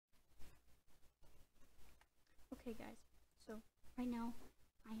Okay guys, so right now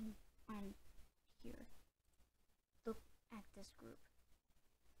I'm on here. Look at this group.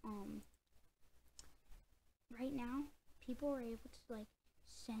 Right now people are able to like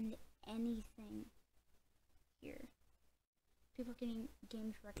send anything here. People are getting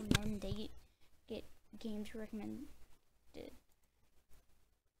games recommended. They get games recommended.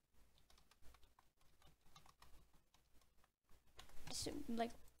 So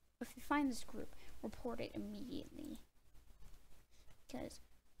like if you find this group, report it immediately, because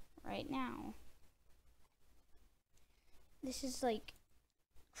right now this is like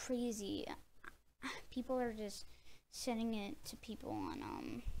crazy. People are just sending it to people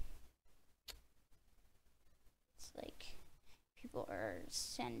on it's like people are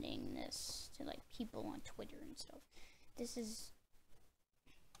sending this to like people on Twitter and stuff. This is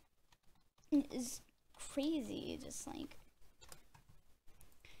crazy. Just like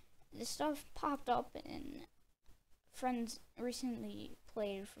this stuff popped up and friends recently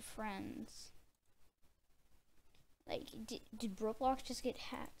played for friends. Like, did Roblox just get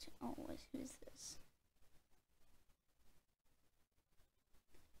hacked? Oh, who's this?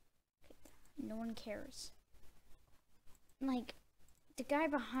 Okay, no one cares. Like, the guy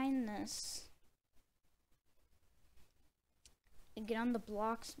behind this. Get on the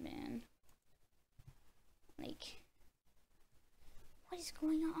blocks, man. Like, what is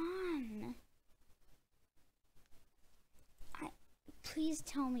going on? Please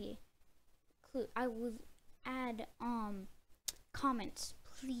tell me. I will add comments.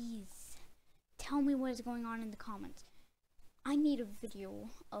 Please tell me what is going on in the comments. I need a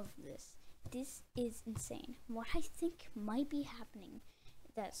video of this. This is insane. What I think might be happening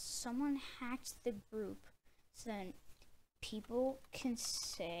is that someone hacked the group so then people can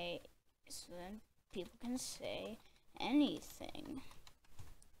say anything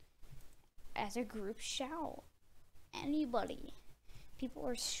as a group shout. Anybody. People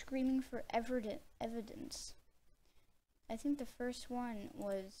are screaming for evidence. I think the first one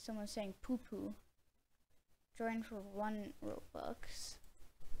was someone saying poo poo. Join for 1 Robux.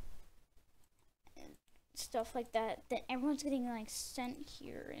 And stuff like that. Then everyone's getting like sent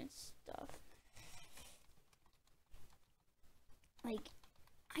here and stuff. Like,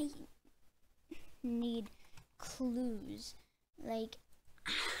 I need clues. Like,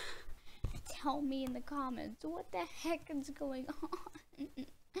 tell me in the comments what the heck is going on.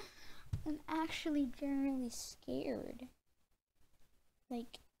 I'm actually generally scared.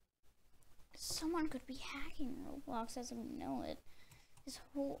 Like, someone could be hacking Roblox as we know it.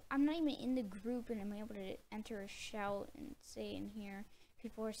 I'm not even in the group and I'm able to enter a shout and say in here.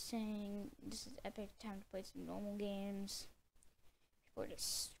 People are saying this is epic time to play some normal games. People are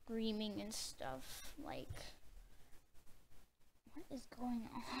just screaming and stuff. Like, what is going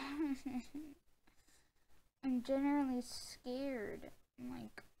on? I'm generally scared. I'm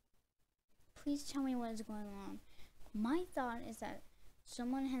like, please tell me what is going on. My thought is that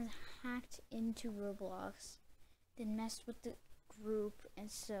someone has hacked into Roblox, then messed with the group,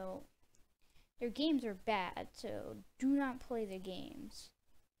 and so their games are bad, so do not play the games.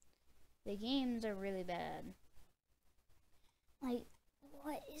 The games are really bad. Like,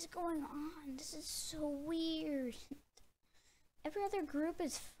 what is going on? This is so weird. Every other group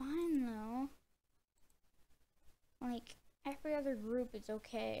is fine though. Like, every other group is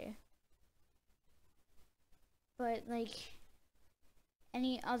okay. But like,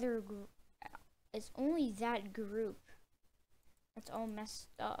 any other group, it's only that group that's all messed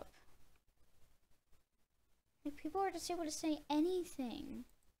up. Like, people are just able to say anything.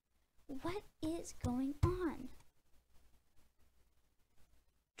 What is going on?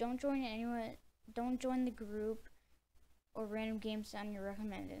 Don't join anyone. Don't join the group or random games on your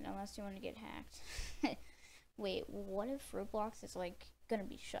recommended unless you want to get hacked. Wait, what if Roblox is like gonna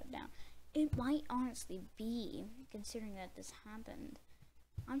be shut down? It might honestly be, considering that this happened.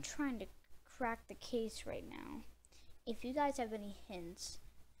 I'm trying to crack the case right now. If you guys have any hints,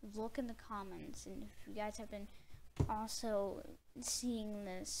 look in the comments, and if you guys have been also seeing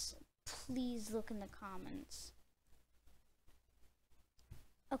this, please look in the comments.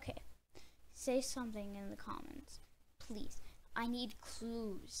 Okay, say something in the comments, please. I need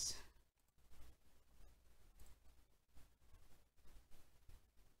clues.